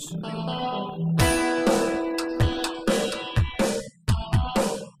Welcome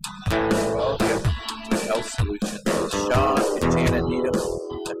to Health Solutions with Sean and Janet Needham.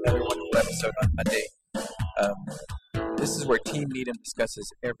 Another wonderful episode on Monday. This is where Team Needham discusses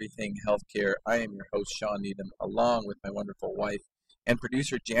everything healthcare. I am your host, Sean Needham, along with my wonderful wife and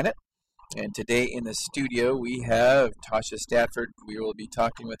producer, Janet. And today in the studio, we have Tosha Stafford. We will be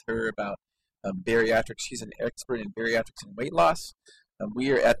talking with her about bariatrics. She's an expert in bariatrics and weight loss.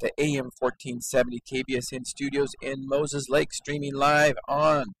 We are at the AM 1470 KBSN studios in Moses Lake, streaming live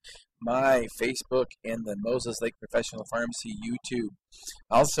on my Facebook and the Moses Lake Professional Pharmacy YouTube.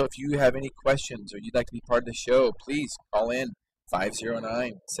 Also, if you have any questions or you'd like to be part of the show, please call in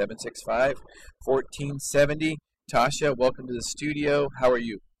 509-765-1470. Tosha, welcome to the studio. How are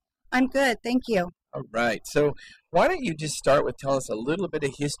you? I'm good, thank you. All right. So why don't you just start with telling us a little bit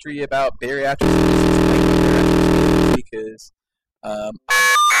of history about bariatrics, because I'm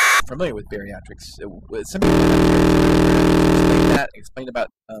familiar with bariatrics. Some people explain about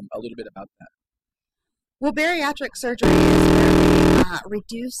a little bit about that. Well, bariatric surgery is where they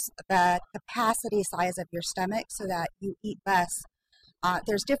reduce the capacity size of your stomach so that you eat less.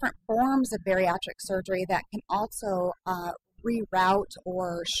 There's different forms of bariatric surgery that can also reroute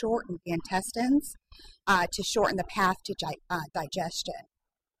or shorten the intestines to shorten the path to digestion.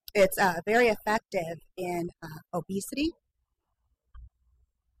 It's very effective in obesity.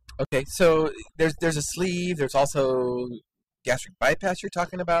 Okay, so there's a sleeve. There's also gastric bypass you're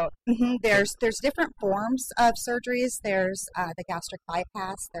talking about. Mm-hmm. There's different forms of surgeries. There's the gastric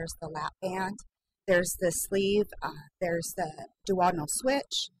bypass. There's the lap band. There's the sleeve. There's the duodenal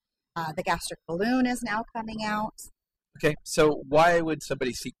switch. The gastric balloon is now coming out. Okay, so why would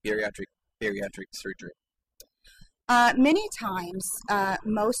somebody seek bariatric surgery? Many times,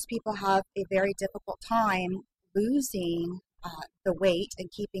 most people have a very difficult time losing the weight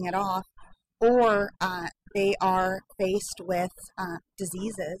and keeping it off, or they are faced with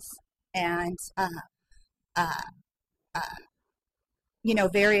diseases and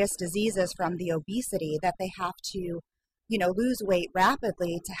various diseases from the obesity that they have to lose weight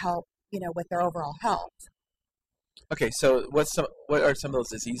rapidly to help with their overall health. Okay, so what are some of those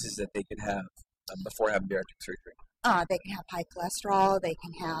diseases that they could have before having bariatric surgery? They can have high cholesterol. They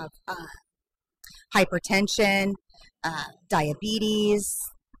can have hypertension, diabetes,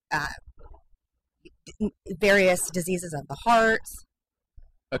 various diseases of the heart.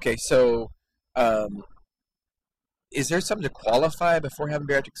 Okay, so is there something to qualify before having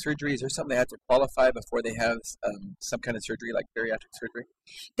bariatric surgery? Is there something they have to qualify before they have some kind of surgery like bariatric surgery?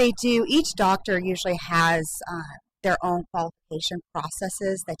 They do. Each doctor usually has their own qualification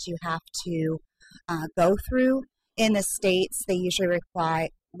processes that you have to go through. In the States, they usually require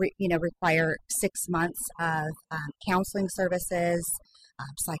 6 months of counseling services,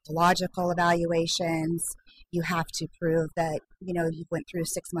 psychological evaluations. You have to prove that, you went through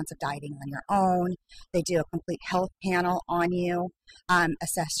 6 months of dieting on your own. They do a complete health panel on you,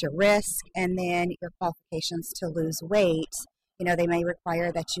 assess your risk, and then your qualifications to lose weight. They may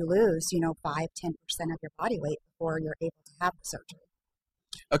require that you lose, 5-10% of your body weight before you're able to have the surgery.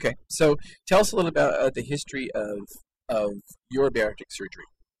 Okay, so tell us a little about the history of your bariatric surgery.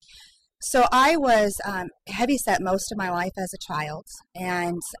 So I was heavyset most of my life as a child,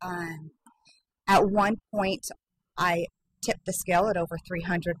 and at one point I tipped the scale at over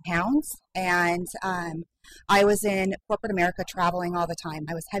 300 pounds, and I was in corporate America traveling all the time.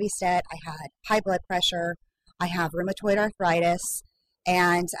 I was heavyset, I had high blood pressure, I have rheumatoid arthritis,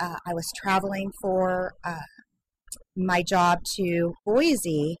 and I was traveling for my job to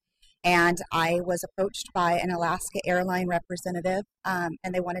Boise, and I was approached by an Alaska airline representative,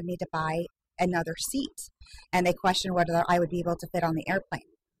 and they wanted me to buy another seat, and they questioned whether I would be able to fit on the airplane.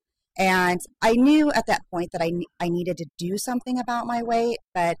 And I knew at that point that I needed to do something about my weight,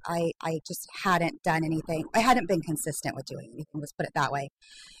 but I just hadn't done anything. I hadn't been consistent with doing anything, let's put it that way.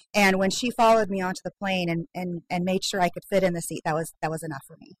 And when she followed me onto the plane and made sure I could fit in the seat, that was enough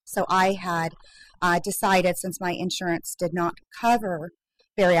for me. So I had decided, since my insurance did not cover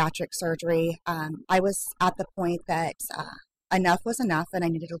bariatric surgery, I was at the point that enough was enough and I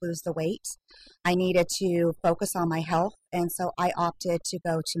needed to lose the weight. I needed to focus on my health, and so I opted to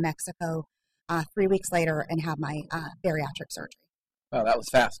go to Mexico 3 weeks later and have my bariatric surgery. Wow, that was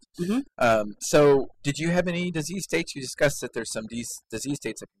fast. Mm-hmm. So did you have any disease states? You discussed that there's some disease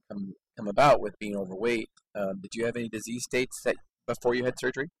states that can come about with being overweight. Did you have any disease states that before you had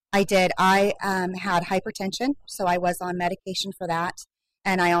surgery? I did. I had hypertension, so I was on medication for that.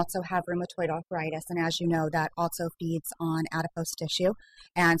 And I also have rheumatoid arthritis, and as you know, that also feeds on adipose tissue.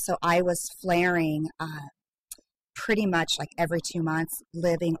 And so I was flaring pretty much like every 2 months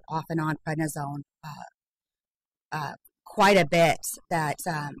living off and on prednisone quite a bit. That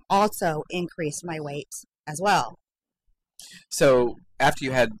also increased my weight as well. So after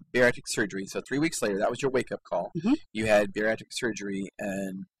you had bariatric surgery, so 3 weeks later, that was your wake-up call. Mm-hmm. You had bariatric surgery,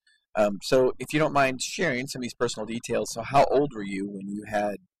 and so if you don't mind sharing some of these personal details, so how old were you when you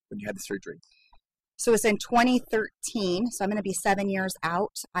had the surgery? So it was in 2013, so I'm going to be 7 years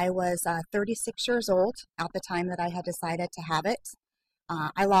out. I was 36 years old at the time that I had decided to have it.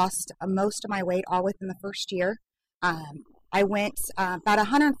 I lost most of my weight all within the first year. I went about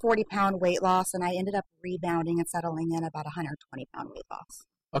 140-pound weight loss, and I ended up rebounding and settling in about 120-pound weight loss.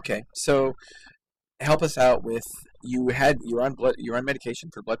 Okay, so help us out with you're on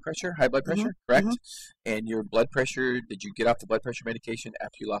medication for blood pressure, high blood pressure, correct? Mm-hmm. And your blood pressure, did you get off the blood pressure medication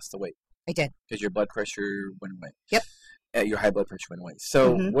after you lost the weight? I did. Because your blood pressure went away. Yep. Your high blood pressure went away.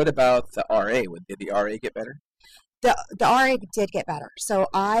 So what about the RA? Did the RA get better? The RA did get better. So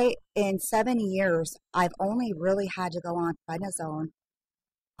in 7 years, I've only really had to go on prednisone,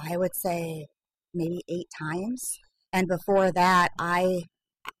 I would say maybe 8 times. And before that, to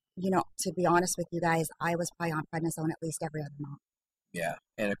be honest with you guys, I was probably on prednisone at least every other month. Yeah.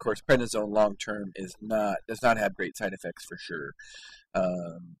 And of course, prednisone long term does not have great side effects for sure.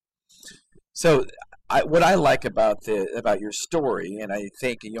 So what I like about your story, and I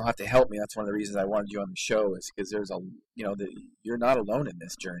think, and you'll have to help me, that's one of the reasons I wanted you on the show, is because there's you're not alone in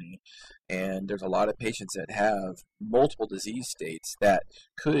this journey, and there's a lot of patients that have multiple disease states that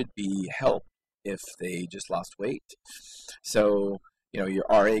could be helped if they just lost weight. So, your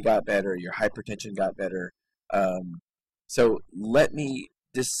RA got better, your hypertension got better. So let me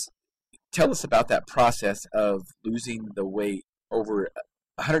just tell us about that process of losing the weight over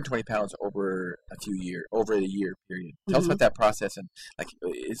 120 pounds over a year period. Tell us about that process, and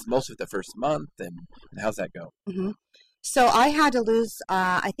is most of it the first month, and how's that go? Mm-hmm. So I had to lose,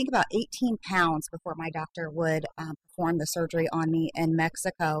 I think about 18 pounds before my doctor would perform the surgery on me in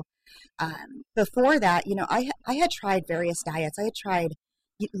Mexico. Before that, I had tried various diets. I had tried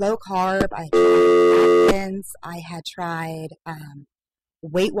low carb, I had tried Atkins, I had tried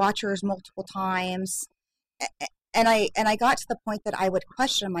Weight Watchers multiple times. And I got to the point that I would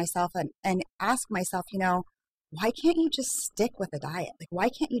question myself and ask myself, why can't you just stick with a diet? Like, why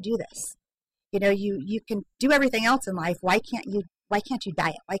can't you do this? You can do everything else in life. Why can't you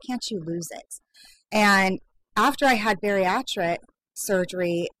diet? Why can't you lose it? And after I had bariatric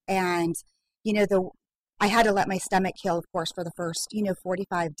surgery, and I had to let my stomach heal, of course, for the first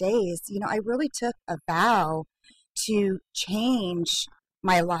 45 days. I really took a vow to change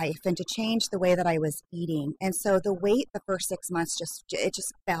my life and to change the way that I was eating. And so the weight the first 6 months just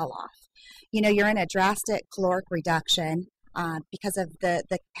fell off. You're in a drastic caloric reduction because of the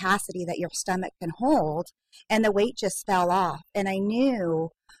capacity that your stomach can hold, and the weight just fell off. And I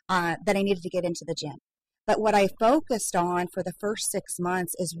knew that I needed to get into the gym. But what I focused on for the first 6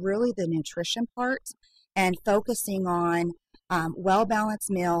 months is really the nutrition part, and focusing on well-balanced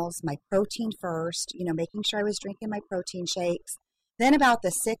meals, my protein first, making sure I was drinking my protein shakes. Then about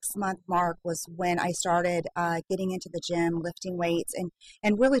the 6-month mark was when I started getting into the gym, lifting weights,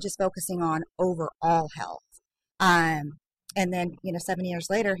 and really just focusing on overall health. And then, 7 years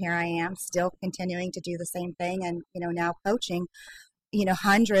later, here I am still continuing to do the same thing, and, now coaching,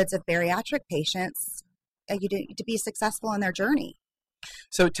 hundreds of bariatric patients to be successful in their journey.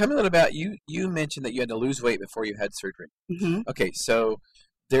 So tell me a little about, you mentioned that you had to lose weight before you had surgery. Mm-hmm. Okay, so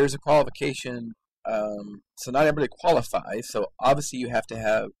there's a qualification. So not everybody qualifies. So obviously you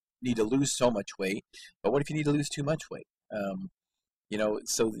need to lose so much weight. But what if you need to lose too much weight?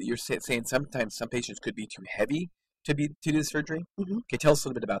 So you're saying sometimes some patients could be too heavy to do the surgery. Mm-hmm. Okay, tell us a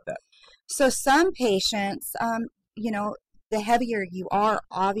little bit about that. So some patients, the heavier you are,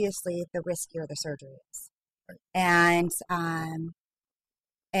 obviously the riskier the surgery is. Right. And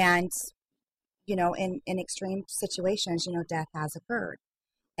in extreme situations, death has occurred.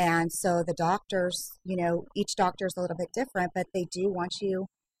 And so the doctors, each doctor is a little bit different, but they do want you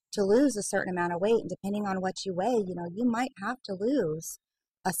to lose a certain amount of weight. And depending on what you weigh, you might have to lose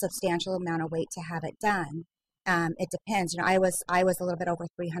a substantial amount of weight to have it done. It depends. I was a little bit over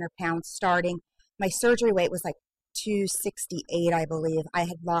 300 pounds starting. My surgery weight was like 268, I believe. I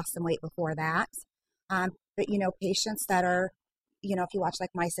had lost some weight before that. But patients that are, if you watch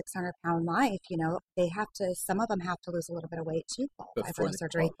like My 600-Pound Life, some of them have to lose a little bit of weight to qualify for the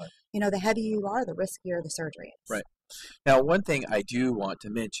surgery. The heavier you are, the riskier the surgery is. Right. Now, one thing I do want to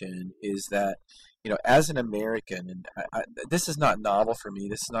mention is that, as an American, and this is not novel for me,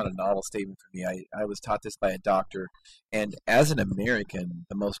 this is not a novel statement for me. I was taught this by a doctor, and as an American,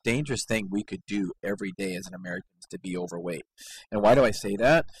 the most dangerous thing we could do every day as an American is to be overweight. And why do I say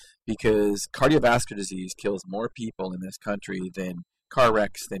that? Because cardiovascular disease kills more people in this country than car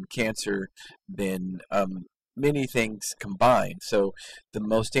wrecks, than cancer, than many things combined. So the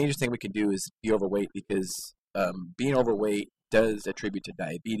most dangerous thing we can do is be overweight, because being overweight does attribute to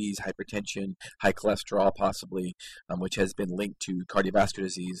diabetes, hypertension, high cholesterol possibly, which has been linked to cardiovascular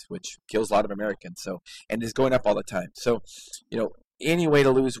disease, which kills a lot of Americans. So, and is going up all the time. So, any way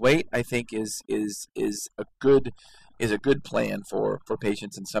to lose weight, I think, is a good plan for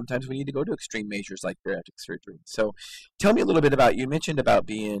patients. And sometimes we need to go to extreme measures like bariatric surgery. So, tell me a little bit about, you mentioned about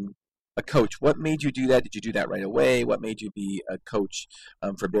being a coach. What made you do that? Did you do that right away? What made you be a coach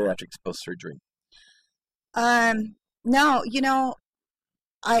for bariatrics post-surgery? No,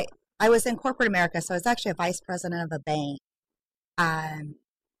 I was in corporate America, so I was actually a vice president of a bank, and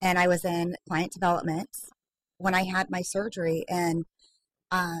I was in client development when I had my surgery, and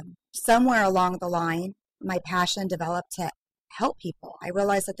somewhere along the line, my passion developed to help people. I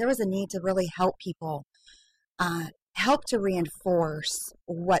realized that there was a need to really help people, help to reinforce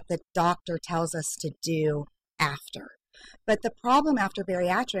what the doctor tells us to do after. But the problem after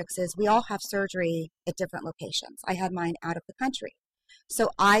bariatrics is we all have surgery at different locations. I had mine out of the country. So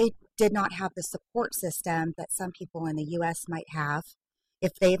I did not have the support system that some people in the U.S. might have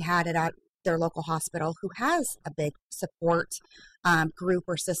if they've had it at their local hospital who has a big support group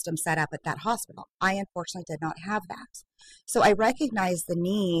or system set up at that hospital. I unfortunately did not have that. So I recognized the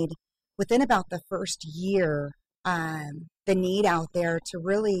need within about the first year, the need out there to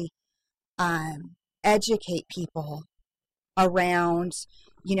really educate people around,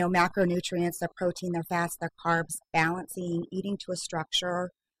 macronutrients, their protein, their fats, their carbs, balancing, eating to a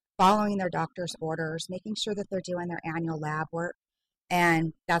structure, following their doctor's orders, making sure that they're doing their annual lab work.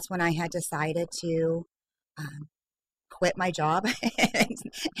 And that's when I had decided to quit my job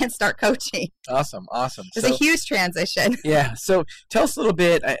and start coaching. Awesome. It was a huge transition. Yeah. So tell us a little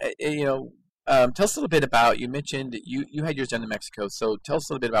bit, tell us a little bit about, you mentioned you had yours done in Mexico. So tell us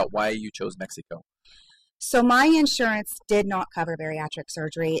a little bit about why you chose Mexico. So my insurance did not cover bariatric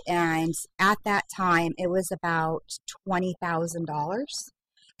surgery, and at that time it was about $20,000,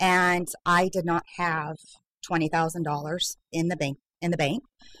 and I did not have $20,000 in the bank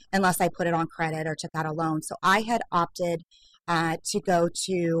unless I put it on credit or took out a loan. So I had opted to go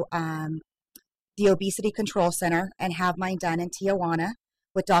to the Obesity Control Center and have mine done in Tijuana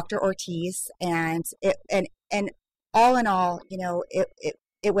with Dr. Ortiz, and all in all,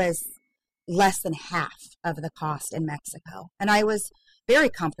 it was less than half of the cost in Mexico. And I was very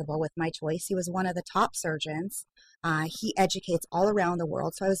comfortable with my choice. He was one of the top surgeons. He educates all around the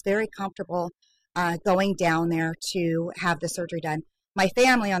world. So I was very comfortable going down there to have the surgery done. My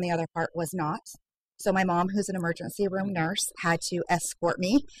family, on the other part, was not. So my mom, who's an emergency room nurse, had to escort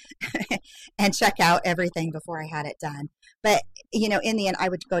me and check out everything before I had it done. But, in the end, I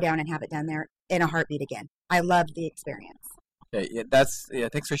would go down and have it done there in a heartbeat again. I loved the experience. Yeah,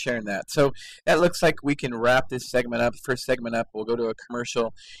 thanks for sharing that. So that looks like we can wrap this segment up. First segment up, we'll go to a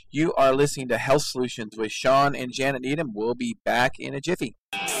commercial. You are listening to Health Solutions with Sean and Janet Needham. We'll be back in a jiffy.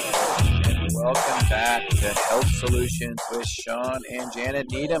 And welcome back to Health Solutions with Sean and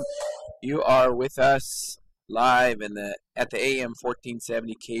Janet Needham. You are with us live at the AM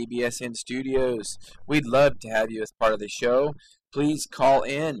 1470 KBSN studios. We'd love to have you as part of the show. Please call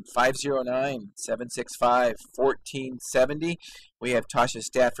in 509-765-1470. We have Tosha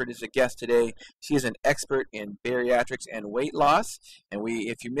Stafford as a guest today. She is an expert in bariatrics and weight loss. And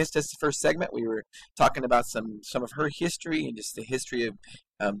if you missed us the first segment, we were talking about some of her history and just the history of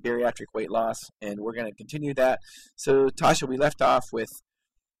bariatric weight loss. And we're going to continue that. So Tosha, we left off with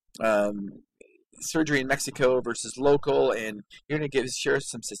surgery in Mexico versus local, and you're going to share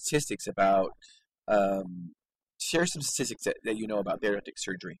some statistics about that you know about bariatric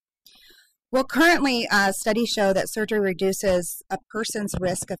surgery. Well, currently, studies show that surgery reduces a person's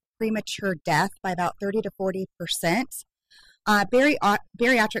risk of premature death by about 30 to 40%.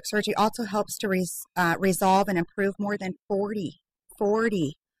 Bariatric surgery also helps to resolve and improve more than 40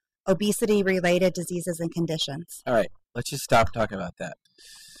 obesity-related diseases and conditions. All right, let's just stop talking about that.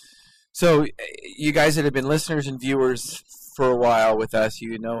 So you guys that have been listeners and viewers for a while with us,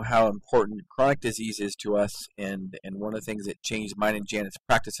 you know how important chronic disease is to us, and one of the things that changed mine and Janet's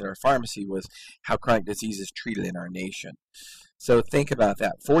practice at our pharmacy was how chronic disease is treated in our nation. So think about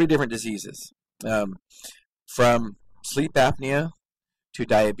that. 40 different diseases, from sleep apnea to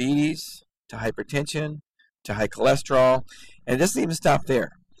diabetes to hypertension to high cholesterol, and it doesn't even stop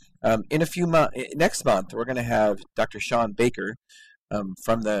there. In a few months, next month, we're going to have Dr. Sean Baker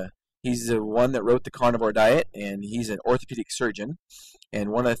from the He's the one that wrote the carnivore diet, and he's an orthopedic surgeon. And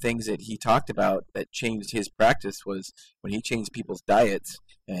one of the things that he talked about that changed his practice was when he changed people's diets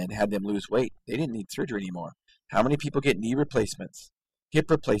and had them lose weight, they didn't need surgery anymore. How many people get knee replacements, hip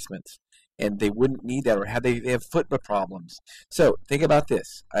replacements, and they wouldn't need that, or they have foot problems? So think about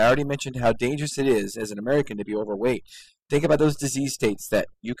this. I already mentioned how dangerous it is as an American to be overweight. Think about those disease states that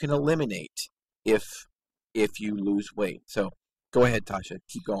you can eliminate if you lose weight. So go ahead, Tosha.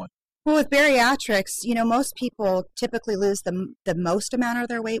 Keep going. Well, with bariatrics, most people typically lose the most amount of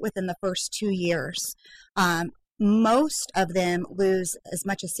their weight within the first 2 years. Most of them lose as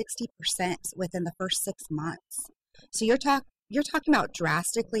much as 60% within the first 6 months. So you're talking about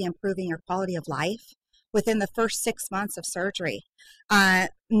drastically improving your quality of life within the first 6 months of surgery.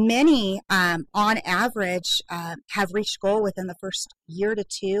 Many, on average, have reached goal within the first year to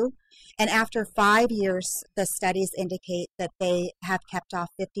 2. And after 5 years, the studies indicate that they have kept off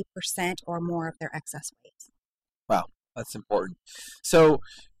 50% or more of their excess weight. Wow, that's important. So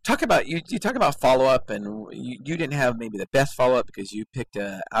talk about, you talk about follow-up, and you didn't have maybe the best follow-up because you picked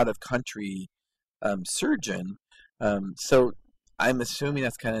a out-of-country surgeon. So I'm assuming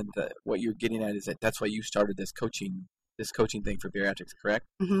that's kind of what you're getting at, is that's why you started this coaching thing for bariatrics, correct?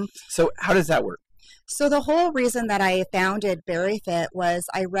 Mm-hmm. So how does that work? So the whole reason that I founded BariFit was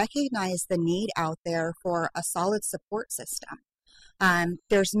I recognized the need out there for a solid support system.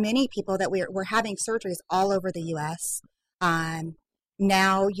 There's many people that we're having surgeries all over the U.S.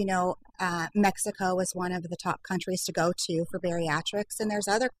 Now, Mexico is one of the top countries to go to for bariatrics, and there's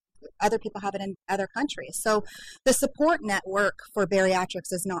other people have it in other countries. So the support network for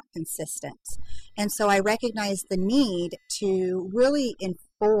bariatrics is not consistent. And so I recognize the need to really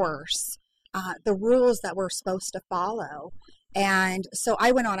enforce the rules that we're supposed to follow. And so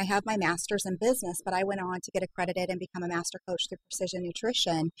I have my master's in business, but I went on to get accredited and become a master coach through precision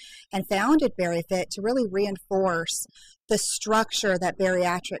nutrition, and founded BariFit to really reinforce the structure that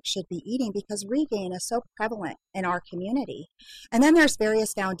bariatrics should be eating, because regain is so prevalent in our community. And then there's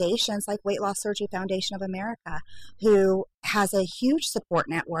various foundations like Weight Loss Surgery Foundation of America, who has a huge support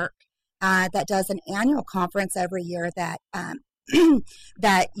network that does an annual conference every year that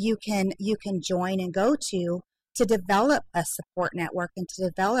that you can join and go to develop a support network and to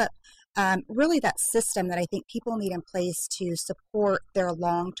develop really that system that I think people need in place to support their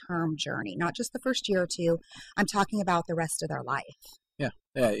long-term journey, not just the first year or 2. I'm talking about the rest of their life. Yeah,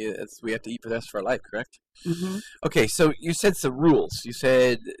 we have to eat for the rest of our life, correct? Mm-hmm. Okay, so you said some rules. You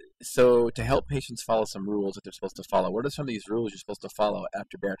said, so to help patients follow some rules that they're supposed to follow. What are some of these rules you're supposed to follow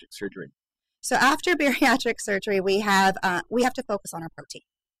after bariatric surgery? So after bariatric surgery, we have to focus on our protein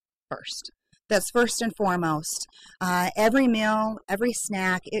first. That's first and foremost. Every meal, every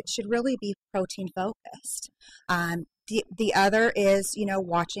snack, it should really be protein focused. The other is,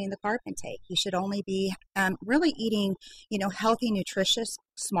 watching the carb intake. You should only be really eating, healthy, nutritious,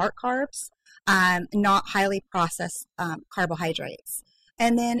 smart carbs, not highly processed carbohydrates.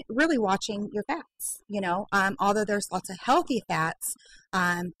 And then really watching your fats, although there's lots of healthy fats,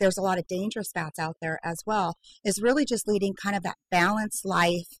 there's a lot of dangerous fats out there as well, is really just leading kind of that balanced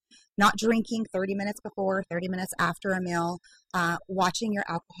life, not drinking 30 minutes before, 30 minutes after a meal, watching your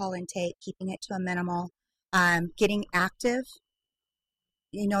alcohol intake, keeping it to a minimal, getting active.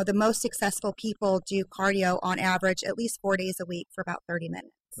 The most successful people do cardio on average at least 4 days a week for about 30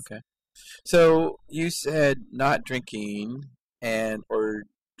 minutes. Okay. So you said not drinking or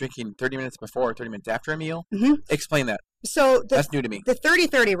drinking 30 minutes before or 30 minutes after a meal. Mm-hmm. Explain that. So that's new to me. The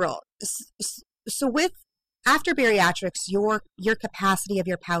 30-30 rule. So after bariatrics, your capacity of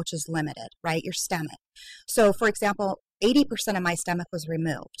your pouch is limited, right? Your stomach. So for example, 80% of my stomach was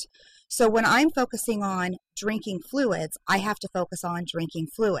removed. So when I'm focusing on drinking fluids, I have to focus on drinking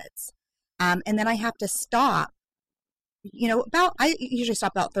fluids. And then I have to stop. I usually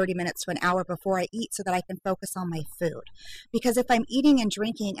stop about 30 minutes to an hour before I eat so that I can focus on my food. Because if I'm eating and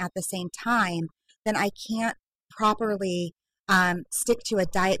drinking at the same time, then I can't properly stick to a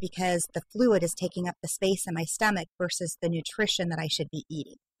diet because the fluid is taking up the space in my stomach versus the nutrition that I should be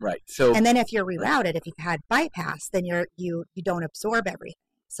eating. Right. So, and then if you're rerouted, if you've had bypass, then you don't absorb everything.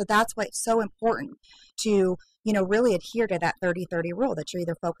 So that's why it's so important to really adhere to that 30-30 rule, that you're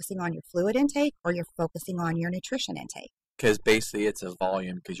either focusing on your fluid intake or you're focusing on your nutrition intake. Because basically it's a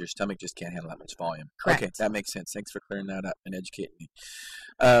volume, because your stomach just can't handle that much volume. Correct. Okay, that makes sense. Thanks for clearing that up and educating me.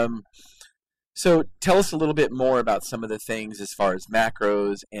 So tell us a little bit more about some of the things as far as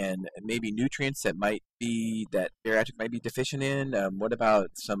macros and maybe nutrients that bariatric might be deficient in. What about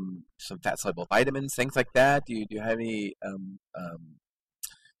some fat-soluble vitamins, things like that? Do you have any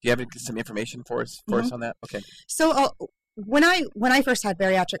do you have some information for us on that? Okay. So when I first had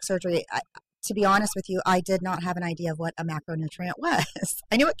bariatric surgery, to be honest with you, I did not have an idea of what a macronutrient was.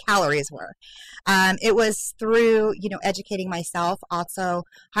 I knew what calories were. It was through, educating myself, also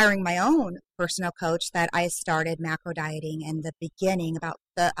hiring my own personal coach, that I started macro dieting in the beginning.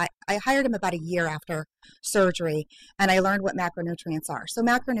 I hired him about a year after surgery, and I learned what macronutrients are. So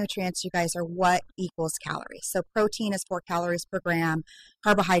macronutrients, you guys, are what equals calories. So protein is 4 calories per gram,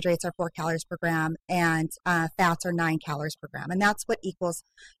 carbohydrates are 4 calories per gram, and fats are 9 calories per gram. And that's what equals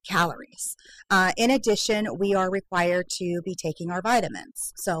calories. In addition, we are required to be taking our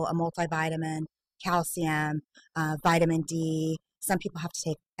vitamins. So a multivitamin, calcium, vitamin D. Some people have to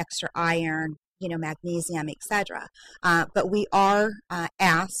take extra iron, magnesium, etc. But we are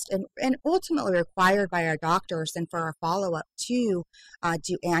asked and ultimately required by our doctors and for our follow-up to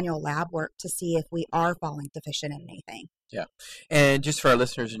do annual lab work to see if we are falling deficient in anything. Yeah. And just for our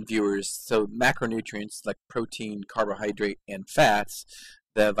listeners and viewers, so macronutrients like protein, carbohydrate, and fats,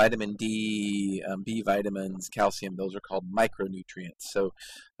 the vitamin D, B vitamins, calcium, those are called micronutrients. So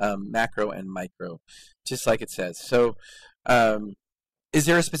macro and micro, just like it says. So is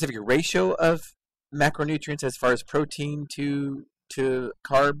there a specific ratio of macronutrients as far as protein to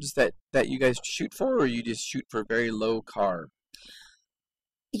carbs that you guys shoot for, or you just shoot for very low carb?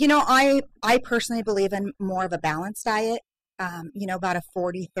 I personally believe in more of a balanced diet. About a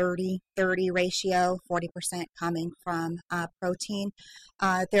 40-30 ratio, 40% coming from protein.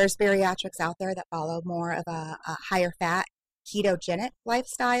 There's bariatrics out there that follow more of a higher fat ketogenic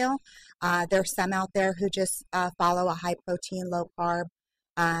lifestyle. There's some out there who just follow a high protein, low carb,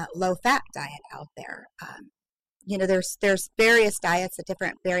 low fat diet out there. There's various diets that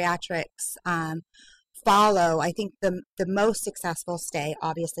different bariatrics follow. I think the most successful stay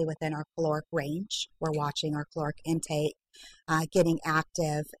obviously within our caloric range. We're watching our caloric intake, getting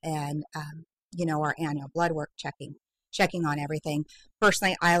active, and our annual blood work, checking on everything.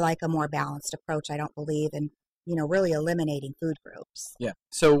 Personally, I like a more balanced approach. I don't believe in really eliminating food groups. Yeah.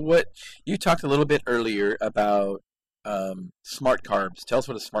 So what you talked a little bit earlier about smart carbs. Tell us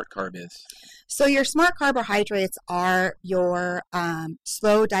what a smart carb is. So your smart carbohydrates are your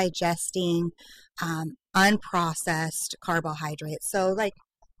slow digesting, unprocessed carbohydrates. So like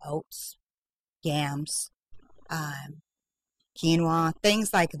oats, yams, quinoa,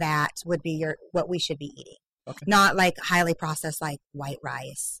 things like that would be what we should be eating. Okay. Not like highly processed like white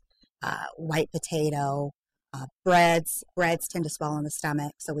rice, white potato, breads. Breads tend to swell in the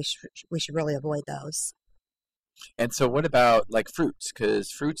stomach, so we should really avoid those. And so what about like fruits? Because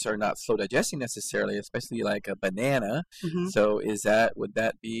fruits are not slow digesting necessarily, especially like a banana. Mm-hmm. So would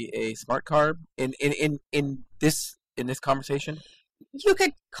that be a smart carb in this conversation? You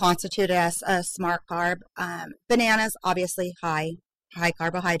could constitute it as a smart carb. Bananas, obviously high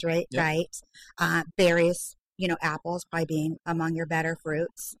carbohydrate, Yep. right? Berries, apples probably being among your better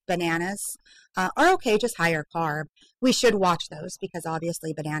fruits. Bananas are okay, just higher carb. We should watch those because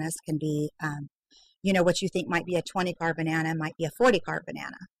obviously bananas can be what you think might be a 20 carb banana might be a 40 carb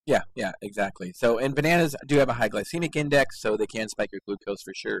banana. Yeah, exactly. So, and bananas do have a high glycemic index, so they can spike your glucose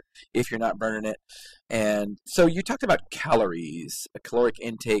for sure if you're not burning it. And so you talked about calories, a caloric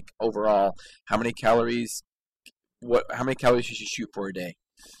intake overall. How many calories should you shoot for a day?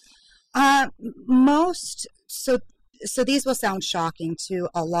 So these will sound shocking to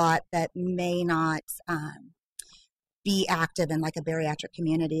a lot that may not be active in like a bariatric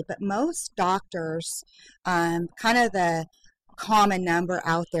community, but most doctors, kind of the common number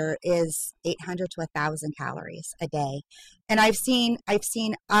out there is 800 to 1,000 calories a day. And I've seen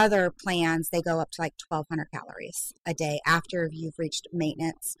other plans, they go up to like 1,200 calories a day after you've reached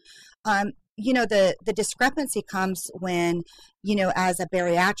maintenance. The discrepancy comes when, as a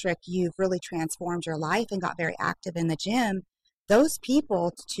bariatric, you've really transformed your life and got very active in the gym. Those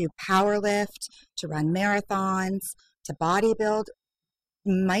people to power lift, to run marathons, to bodybuild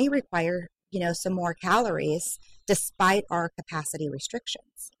may require, some more calories despite our capacity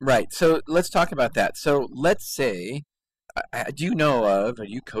restrictions. Right. So let's talk about that. So let's say, do you know of, or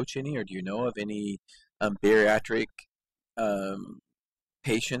do you coach any, or do you know of any bariatric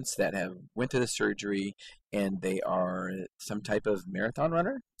patients that have went to the surgery and they are some type of marathon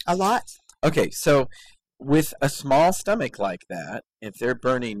runner? A lot. Okay. So with a small stomach like that, if they're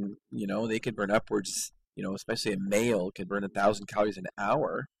burning, they could burn upwards, especially a male could burn 1,000 calories an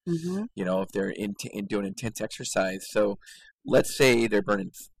hour, Mm-hmm. if they're in doing intense exercise. So let's say they're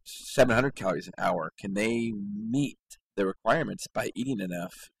burning 700 calories an hour. Can they meet the requirements by eating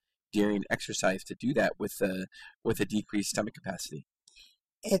enough during exercise to do that with a decreased stomach capacity?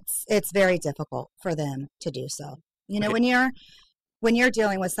 It's very difficult for them to do so. Okay. When you're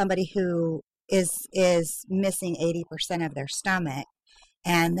dealing with somebody who is missing 80% of their stomach,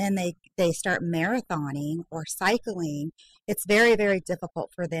 and then they start marathoning or cycling, it's very, very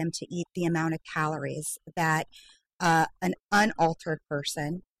difficult for them to eat the amount of calories that an unaltered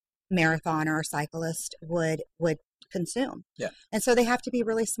person, marathoner or cyclist, would consume. Yeah. And so they have to be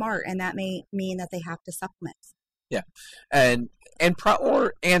really smart, and that may mean that they have to supplement. Yeah. And do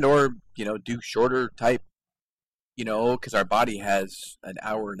shorter type, because our body has an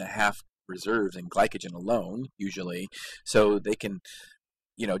hour and a half reserves in glycogen alone usually, so they can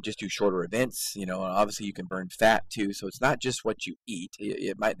just do shorter events, and obviously you can burn fat too. So it's not just what you eat.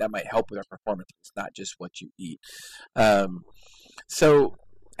 That might help with our performance. It's not just what you eat. So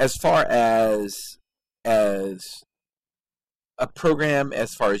as far as a program,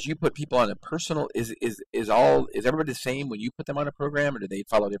 as far as you put people on a personal, is everybody the same when you put them on a program, or do they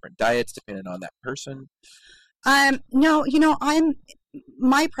follow different diets depending on that person? No,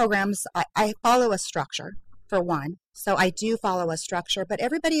 my programs, I follow a structure for one. So I do follow a structure, but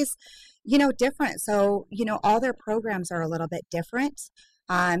everybody's, different. So, all their programs are a little bit different.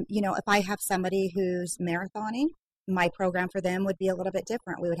 If I have somebody who's marathoning, my program for them would be a little bit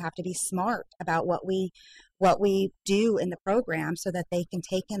different. We would have to be smart about what we do in the program so that they can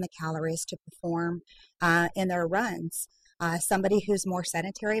take in the calories to perform in their runs. Somebody who's more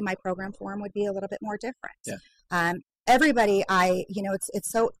sedentary, my program for them would be a little bit more different. Yeah. Everybody,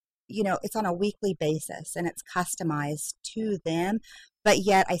 it's so, it's on a weekly basis and it's customized to them, but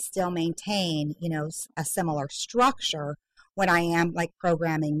yet I still maintain, a similar structure when I am like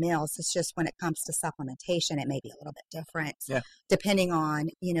programming meals. It's just when it comes to supplementation, it may be a little bit different, depending on,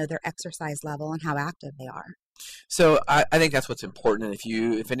 their exercise level and how active they are. So I think that's what's important.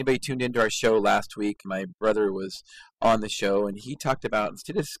 And if anybody tuned into our show last week, my brother was on the show and he talked about,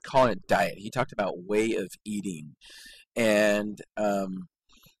 instead of calling it diet, he talked about way of eating. And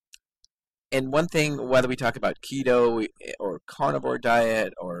one thing, whether we talk about keto or carnivore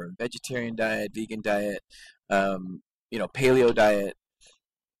diet or vegetarian diet, vegan diet, paleo diet,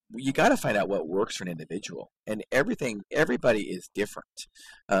 you got to find out what works for an individual, and everybody is different.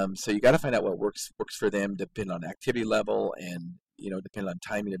 So you got to find out what works for them, depending on activity level and, depending on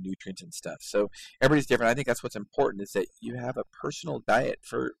timing of nutrients and stuff. So everybody's different. I think that's what's important, is that you have a personal diet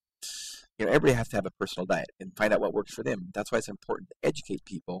for, everybody has to have a personal diet and find out what works for them. That's why it's important to educate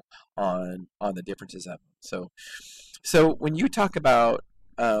people on the differences of them. So when you talk about,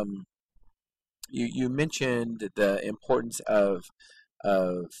 you mentioned the importance of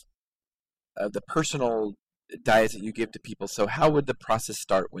the personal diets that you give to people. So how would the process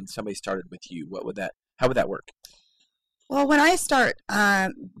start when somebody started with you? How would that work? Well, when I start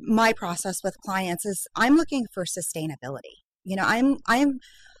my process with clients, is I'm looking for sustainability.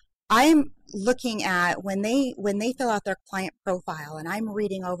 I'm looking at when they fill out their client profile, and I'm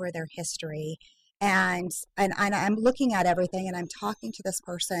reading over their history, and I'm looking at everything, and I'm talking to this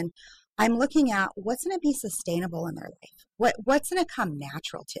person. I'm looking at what's going to be sustainable in their life, what's going to come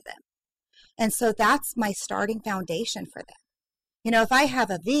natural to them. And so that's my starting foundation for them. If I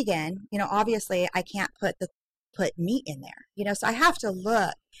have a vegan, obviously I can't put meat in there, so I have to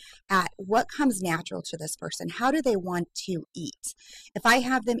look at what comes natural to this person. How do they want to eat? If I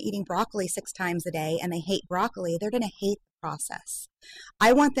have them eating broccoli 6 times a day and they hate broccoli, they're going to hate the process.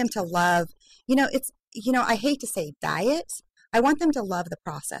 I want them to love, I hate to say diet. I want them to love the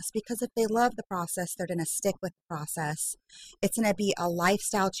process, because if they love the process, they're going to stick with the process. It's going to be a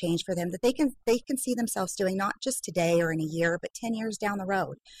lifestyle change for them that they can see themselves doing, not just today or in a year, but 10 years down the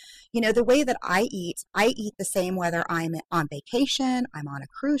road. The way that I eat the same whether I'm on vacation, I'm on a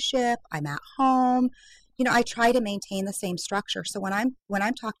cruise ship, I'm at home. I try to maintain the same structure. So when I'm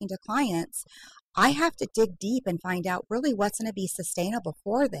talking to clients, I have to dig deep and find out really what's going to be sustainable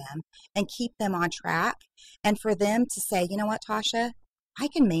for them and keep them on track. And for them to say, you know what, Tosha, I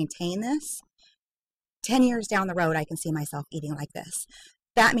can maintain this. 10 years down the road, I can see myself eating like this.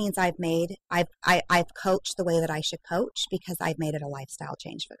 That means I've coached the way that I should coach, because I've made it a lifestyle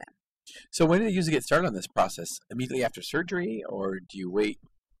change for them. So when do they usually get started on this process? Immediately after surgery, or do you wait a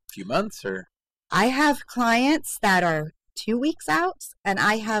few months? Or I have clients that are 2 weeks out, and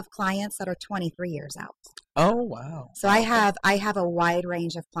I have clients that are 23 years out. Oh, wow. So I have a wide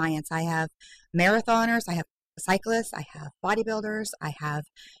range of clients. I have marathoners, I have cyclists, I have bodybuilders, I have,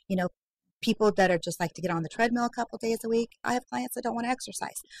 people that are just like to get on the treadmill a couple days a week. I have clients that don't want to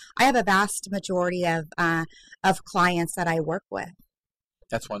exercise. I have a vast majority of clients that I work with.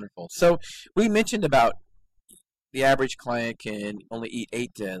 That's wonderful. So we mentioned about the average client can only eat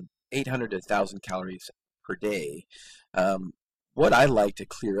 800 to 1,000 calories per day. What I like to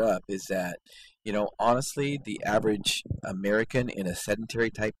clear up is that Honestly, the average American in a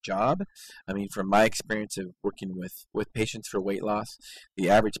sedentary type job, I mean, from my experience of working with patients for weight loss, the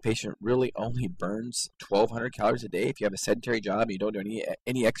average patient really only burns 1,200 calories a day if you have a sedentary job and you don't do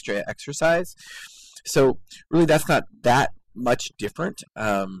any extra exercise. So really, that's not that much different.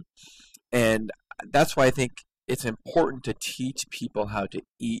 And that's why I think it's important to teach people how to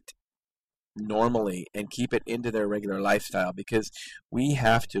eat normally and keep it into their regular lifestyle, because we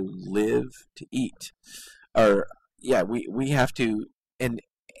have to live to eat, or yeah, we have to, and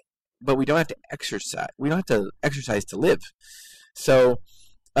but we don't have to exercise. We don't have to exercise to live. So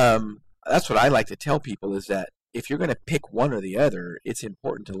that's what I like to tell people, is that if you're going to pick one or the other, it's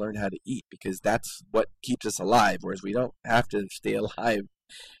important to learn how to eat, because that's what keeps us alive. Whereas we don't have to stay alive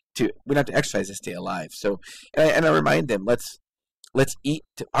we don't have to exercise to stay alive. So, and I remind them, let's eat.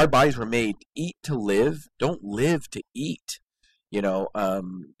 Our bodies were made eat to live. Don't live to eat.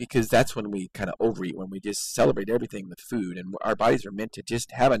 Because that's when we kind of overeat, when we just celebrate everything with food, and our bodies are meant to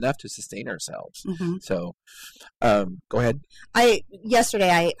just have enough to sustain ourselves. Mm-hmm. So, go ahead.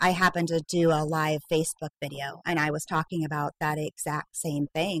 Yesterday I happened to do a live Facebook video, and I was talking about that exact same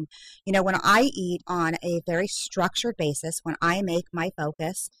thing. When I eat on a very structured basis, when I make my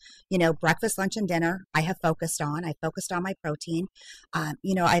focus, breakfast, lunch, and dinner, I focused on my protein.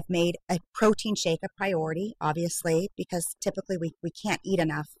 I've made a protein shake a priority, obviously, because typically we can't eat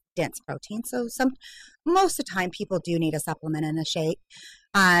enough dense protein. So most of the time people do need a supplement and a shake,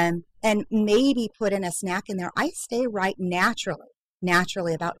 and maybe put in a snack in there. I stay right naturally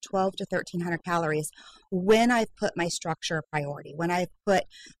about 12 to 1,300 calories when I've put my structure a priority, when I've put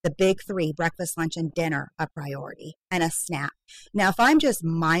the big three, breakfast, lunch, and dinner, a priority, and a snack. Now, if I'm just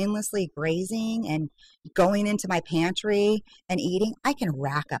mindlessly grazing and going into my pantry and eating, I can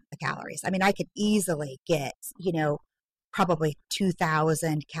rack up the calories. I mean, I could easily get, probably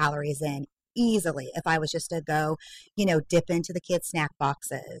 2,000 calories in easily if I was just to go, dip into the kids' snack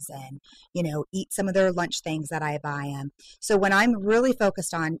boxes and, eat some of their lunch things that I buy them. So when I'm really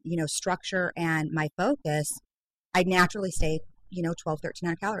focused on, structure and my focus, I naturally stay, 12,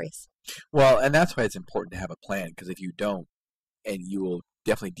 1,300 calories. Well, and that's why it's important to have a plan, because if you don't, and you will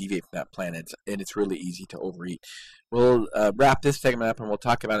definitely deviate from that plan, and it's really easy to overeat. We'll wrap this segment up, and we'll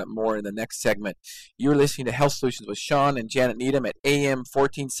talk about it more in the next segment. You're listening to Health Solutions with Sean and Janet Needham at AM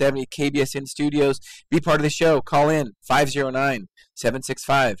 1470 KBSN Studios. Be part of the show. Call in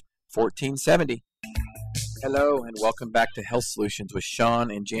 509-765-1470. Hello, and welcome back to Health Solutions with Sean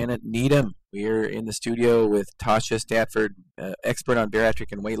and Janet Needham. We're in the studio with Tosha Stafford, expert on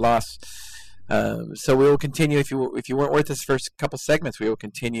bariatric and weight loss. So we will continue. If you weren't with us first couple segments, we will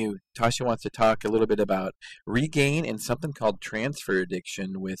continue. Tasha wants to talk a little bit about regain and something called transfer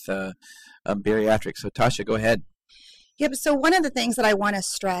addiction with bariatrics. So Tasha, go ahead. Yep. So one of the things that I want to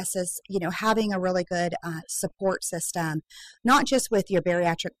stress is, having a really good support system, not just with your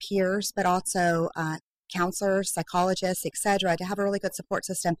bariatric peers, but also counselors, psychologists, etc., to have a really good support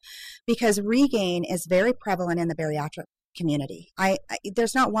system, because regain is very prevalent in the bariatric community.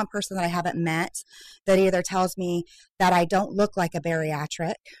 There's not one person that I haven't met that either tells me that I don't look like a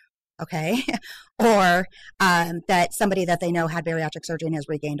bariatric, okay, or that somebody that they know had bariatric surgery and has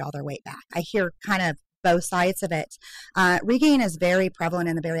regained all their weight back. I hear kind of both sides of it. Regain is very prevalent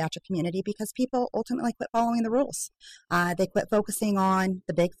in the bariatric community because people ultimately quit following the rules. They quit focusing on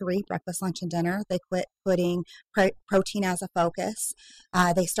the big three, breakfast, lunch, and dinner. They quit putting protein as a focus.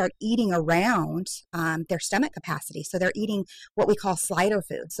 They start eating around their stomach capacity. So they're eating what we call slider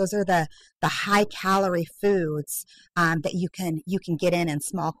foods. Those are the high calorie foods that you can get in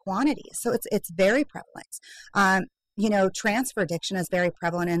small quantities. So it's very prevalent. Transfer addiction is very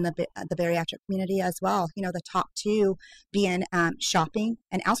prevalent in the bariatric community as well. The top two being shopping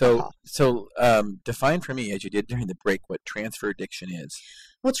and alcohol. So define for me, as you did during the break, what transfer addiction is.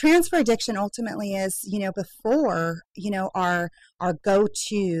 Well, transfer addiction ultimately is, before, our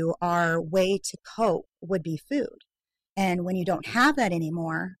go-to, our way to cope would be food. And when you don't have that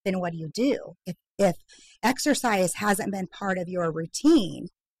anymore, then what do? If exercise hasn't been part of your routine,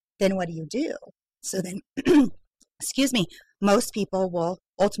 then what do? So then excuse me, most people will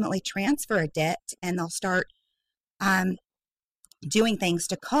ultimately transfer a debt, and they'll start doing things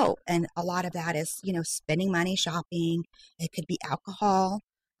to cope. And a lot of that is, spending money shopping. It could be alcohol.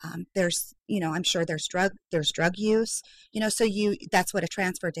 There's, I'm sure there's drug use, so that's what a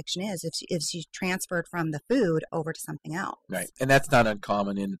transfer addiction is. It's you transferred from the food over to something else. Right. And that's not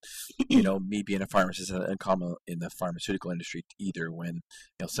uncommon in, me being a pharmacist, it's uncommon in the pharmaceutical industry either when,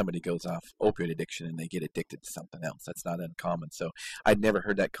 somebody goes off opioid addiction and they get addicted to something else. That's not uncommon. So I'd never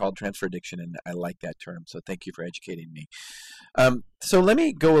heard that called transfer addiction, and I like that term. So thank you for educating me. So let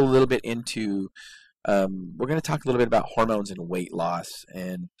me go a little bit into we're going to talk a little bit about hormones and weight loss,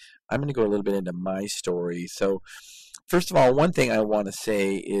 and I'm going to go a little bit into my story. So first of all, one thing I want to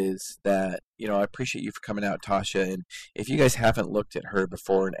say is that, I appreciate you for coming out, Tosha, and if you guys haven't looked at her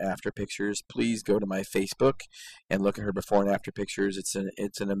before and after pictures, please go to my Facebook and look at her before and after pictures. It's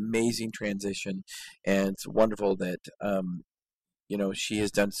an amazing transition, and it's wonderful that she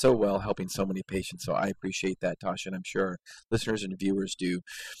has done so well helping so many patients. So I appreciate that, Tosha, and I'm sure listeners and viewers do.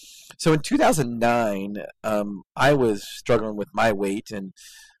 So in 2009, I was struggling with my weight, and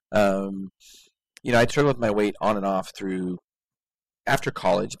I struggled with my weight on and off through after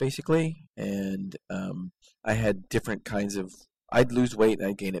college, basically, and I had different kinds of. I'd lose weight and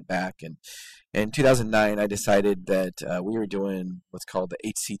I'd gain it back, and in 2009, I decided that we were doing what's called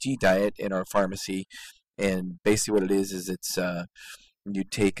the HCG diet in our pharmacy. And basically what it is it's you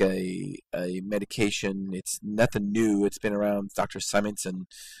take a medication. It's nothing new. It's been around. Dr. Simonson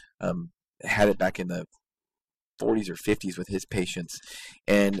had it back in the 40s or 50s with his patients.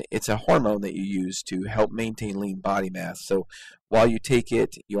 And it's a hormone that you use to help maintain lean body mass. So while you take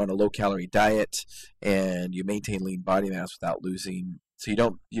it, you're on a low-calorie diet, and you maintain lean body mass without losing. So you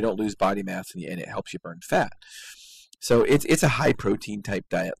don't lose body mass, and it helps you burn fat. So it's a high protein type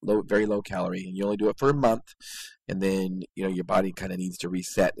diet, very low calorie, and you only do it for a month, and then your body kind of needs to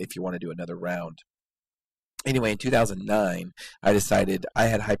reset if you want to do another round. Anyway, in 2009, I decided I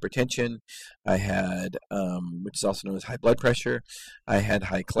had hypertension, I had, which is also known as high blood pressure, I had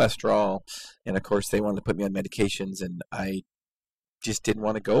high cholesterol, and of course they wanted to put me on medications, and I just didn't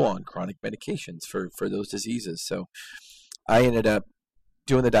want to go on chronic medications for those diseases. So I ended up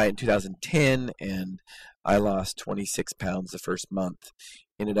doing the diet in 2010, and I lost 26 pounds the first month,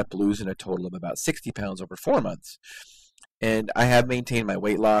 ended up losing a total of about 60 pounds over 4 months. And I have maintained my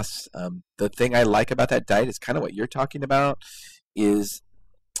weight loss. The thing I like about that diet is kind of what you're talking about, is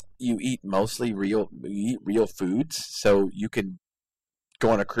you eat mostly real foods. So you can go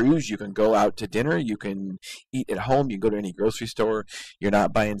on a cruise, you can go out to dinner, you can eat at home, you can go to any grocery store. You're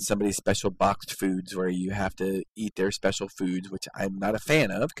not buying somebody's special boxed foods where you have to eat their special foods, which I'm not a fan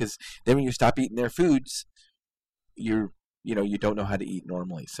of, because then when you stop eating their foods, you don't know how to eat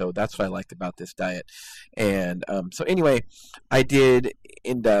normally. So that's what I liked about this diet. And so anyway, I did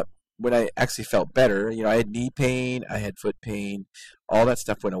end up, when I actually felt better, I had knee pain, I had foot pain, all that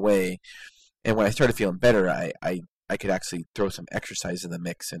stuff went away. And when I started feeling better, I could actually throw some exercise in the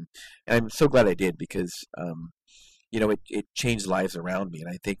mix, and I'm so glad I did, because it changed lives around me. And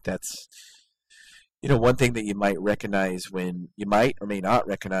I think that's one thing that you might recognize, when you might or may not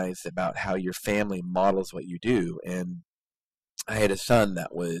recognize, about how your family models what you do. And I had a son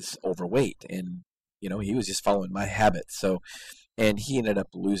that was overweight, and he was just following my habits. So, and he ended up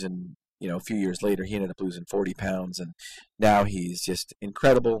losing, a few years later, he ended up losing 40 pounds, and now he's just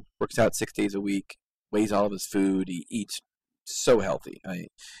incredible. Works out 6 days a week, weighs all of his food. He eats so healthy. I'm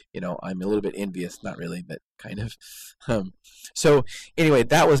a little bit envious, not really, but kind of. So anyway,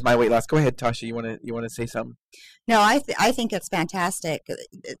 that was my weight loss. Go ahead, Tosha. You want to say something? No, I think it's fantastic.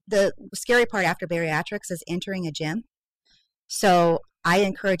 The scary part after bariatrics is entering a gym. So I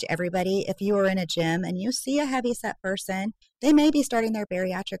encourage everybody, if you are in a gym and you see a heavyset person, they may be starting their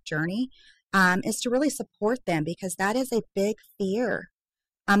bariatric journey, is to really support them, because that is a big fear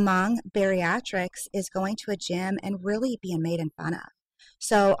among bariatrics, is going to a gym and really being made fun of.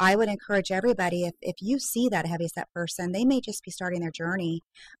 So I would encourage everybody, if you see that heavyset person, they may just be starting their journey,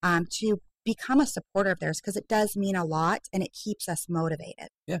 to become a supporter of theirs, because it does mean a lot, and it keeps us motivated.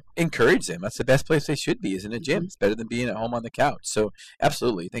 Yeah, encourage them. That's the best place they should be, is in a gym. Mm-hmm. It's better than being at home on the couch. So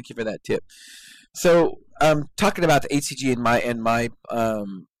absolutely, thank you for that tip. So talking about the HCG and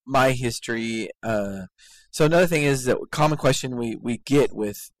my history. So another thing is that common question we get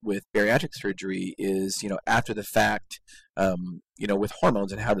with bariatric surgery is, after the fact, with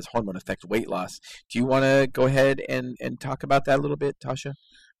hormones, and how does hormone affect weight loss? Do you want to go ahead and talk about that a little bit, Tosha?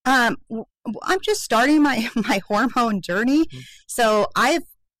 I'm just starting my hormone journey. Mm-hmm. So I've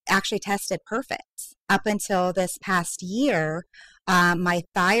actually tested perfect up until this past year. My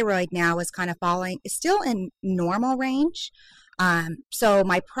thyroid now is kind of falling, it's still in normal range, So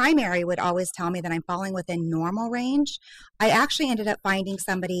my primary would always tell me that I'm falling within normal range. I actually ended up finding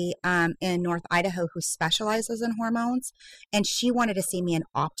somebody in North Idaho who specializes in hormones, and she wanted to see me in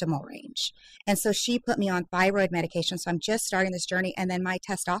optimal range. And so she put me on thyroid medication. So I'm just starting this journey, and then my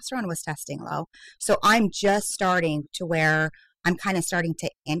testosterone was testing low. So I'm just starting to where I'm kind of starting to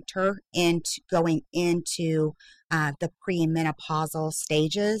enter into going into the premenopausal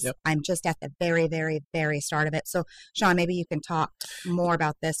stages. Yep. I'm just at the very, very, very start of it. So, Sean, maybe you can talk more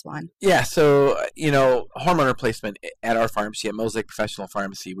about this one. Yeah, so, hormone replacement at our pharmacy, at Mosaic Professional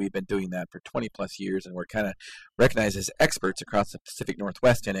Pharmacy, we've been doing that for 20 plus years, and we're kind of recognized as experts across the Pacific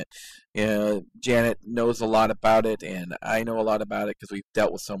Northwest in it. Janet knows a lot about it, and I know a lot about it because we've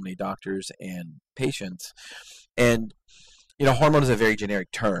dealt with so many doctors and patients. And hormone is a very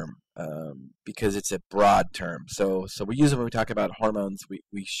generic term because it's a broad term. So we use it when we talk about hormones. We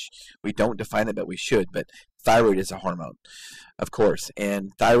don't define it, but we should. But thyroid is a hormone, of course,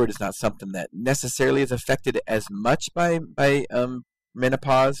 and thyroid is not something that necessarily is affected as much by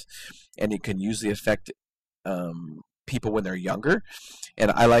menopause, and it can usually affect people when they're younger.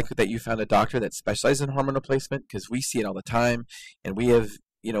 And I like that you found a doctor that specializes in hormone replacement because we see it all the time, and we have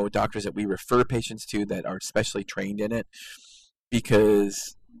doctors that we refer patients to that are specially trained in it.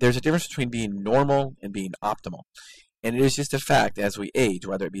 Because there's a difference between being normal and being optimal. And it is just a fact as we age,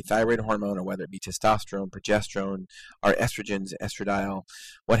 whether it be thyroid hormone or whether it be testosterone, progesterone, our estrogens, estradiol,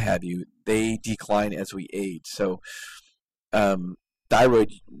 what have you, they decline as we age. So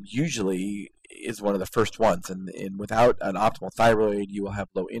thyroid usually is one of the first ones. And without an optimal thyroid, you will have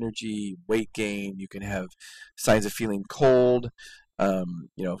low energy, weight gain. You can have signs of feeling cold,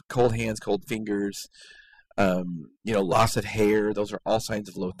 cold hands, cold fingers. Loss of hair, those are all signs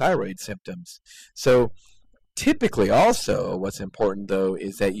of low thyroid symptoms. So typically also what's important though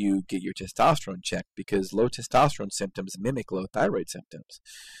is that you get your testosterone checked because low testosterone symptoms mimic low thyroid symptoms.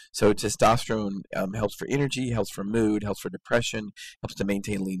 So testosterone helps for energy, helps for mood, helps for depression, helps to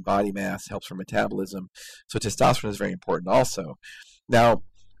maintain lean body mass, helps for metabolism. So testosterone is very important also. Now,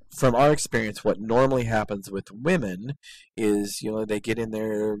 from our experience, what normally happens with women is, they get in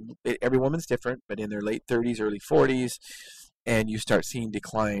their, every woman's different, but in their late 30s, early 40s, and you start seeing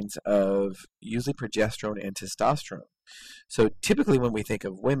declines of usually progesterone and testosterone. So typically when we think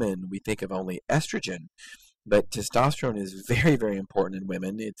of women, we think of only estrogen, but testosterone is very, very important in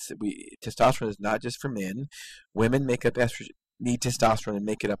women. Testosterone is not just for men. Women make up estrogen, need testosterone and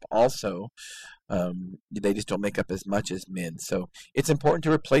make it up also. They just don't make up as much as men. So it's important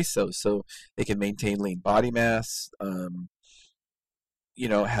to replace those so they can maintain lean body mass, have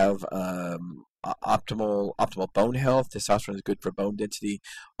optimal bone health. Testosterone is good for bone density.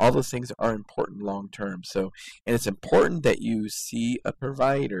 All those things are important long term. So, and it's important that you see a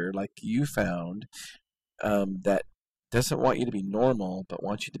provider like you found that doesn't want you to be normal, but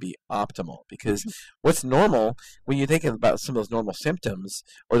wants you to be optimal. Because what's normal, when you think about some of those normal symptoms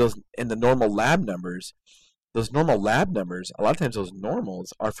or those in the normal lab numbers, a lot of times those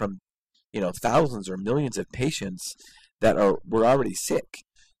normals are from, thousands or millions of patients that were already sick.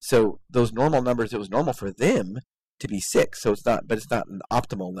 So those normal numbers, it was normal for them to be sick. So it's not an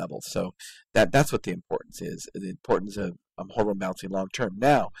optimal level. So that's what the importance is, the importance of hormone balancing long term.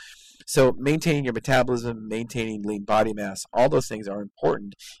 Now, so maintaining your metabolism, maintaining lean body mass, all those things are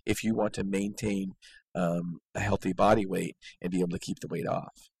important if you want to maintain a healthy body weight and be able to keep the weight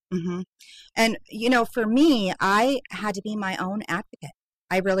off. Mm-hmm. And, for me, I had to be my own advocate.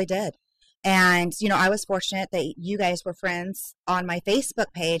 I really did. And, I was fortunate that you guys were friends on my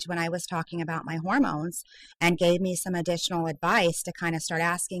Facebook page when I was talking about my hormones and gave me some additional advice to kind of start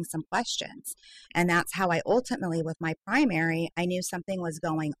asking some questions. And that's how I ultimately, with my primary, I knew something was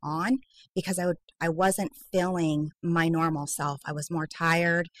going on because I wasn't feeling my normal self. I was more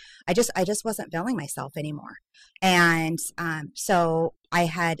tired. I just wasn't feeling myself anymore. And so I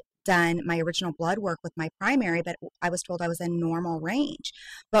had done my original blood work with my primary, but I was told I was in normal range.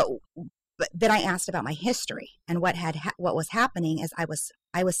 But then I asked about my history, and what was happening is I was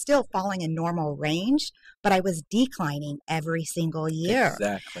still falling in normal range, but I was declining every single year.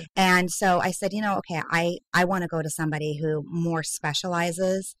 Exactly. And so I said, okay, I want to go to somebody who more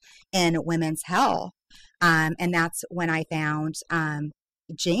specializes in women's health. And that's when I found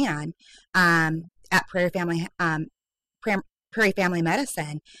Jan at Prairie Family Prairie Family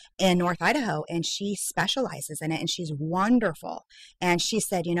Medicine in North Idaho, and she specializes in it, and she's wonderful. And she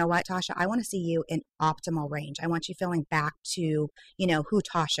said, you know what, Tosha, I want to see you in optimal range. I want you feeling back to, who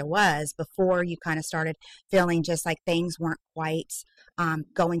Tosha was before you kind of started feeling just like things weren't quite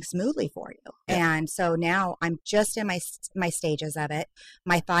going smoothly for you. Yeah. And so now I'm just in my stages of it.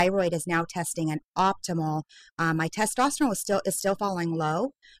 My thyroid is now testing an optimal. My testosterone is still falling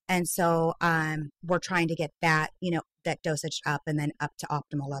low, and so we're trying to get that that dosage up and then up to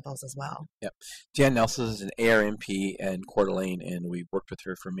optimal levels as well. Yep. Jan Nelson is an ARMP in Coeur d'Alene, and we've worked with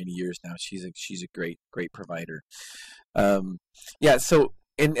her for many years now. She's a great provider. So.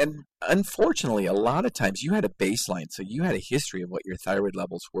 And unfortunately, a lot of times you had a baseline, so you had a history of what your thyroid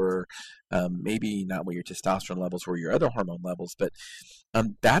levels were, maybe not what your testosterone levels were, your other hormone levels, but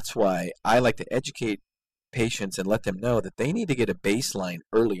that's why I like to educate patients and let them know that they need to get a baseline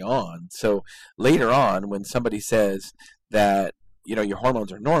early on. So later on, when somebody says that your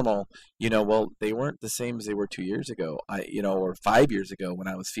hormones are normal, well, they weren't the same as they were 2 years ago, or 5 years ago when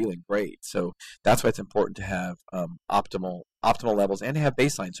I was feeling great. So that's why it's important to have optimal levels and to have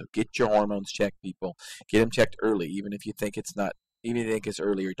baseline. So get your hormones checked, people. Get them checked early, even if you think it's not. Even if you think it's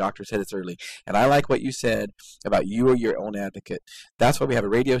early, your doctor said it's early. And I like what you said about you are your own advocate. That's why we have a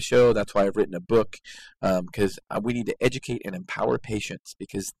radio show. That's why I've written a book, because we need to educate and empower patients,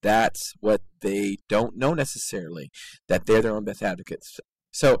 because that's what they don't know necessarily, that they're their own best advocates.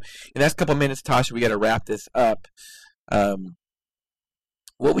 So in the next couple of minutes, Tosha, we got to wrap this up.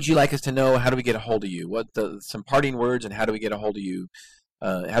 What would you like us to know? How do we get a hold of you? Some parting words, and how do we get a hold of you?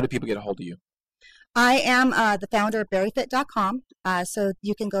 How do people get a hold of you? I am the founder of berryfit.com, so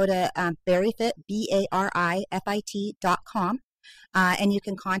you can go to berryfit, BARIFIT.com, and you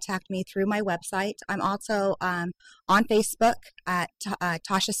can contact me through my website. I'm also on Facebook at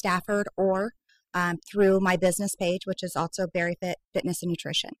Tosha Stafford, or through my business page, which is also Berryfit Fitness and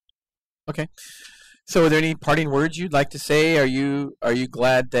Nutrition. Okay. So are there any parting words you'd like to say? Are you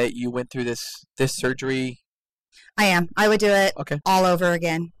glad that you went through this surgery? I am. I would do it all over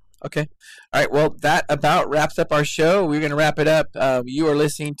again. Okay. All right. Well, that about wraps up our show. We're going to wrap it up. You are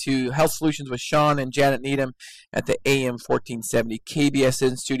listening to Health Solutions with Sean and Janet Needham at the AM 1470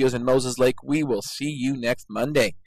 KBSN studios in Moses Lake. We will see you next Monday.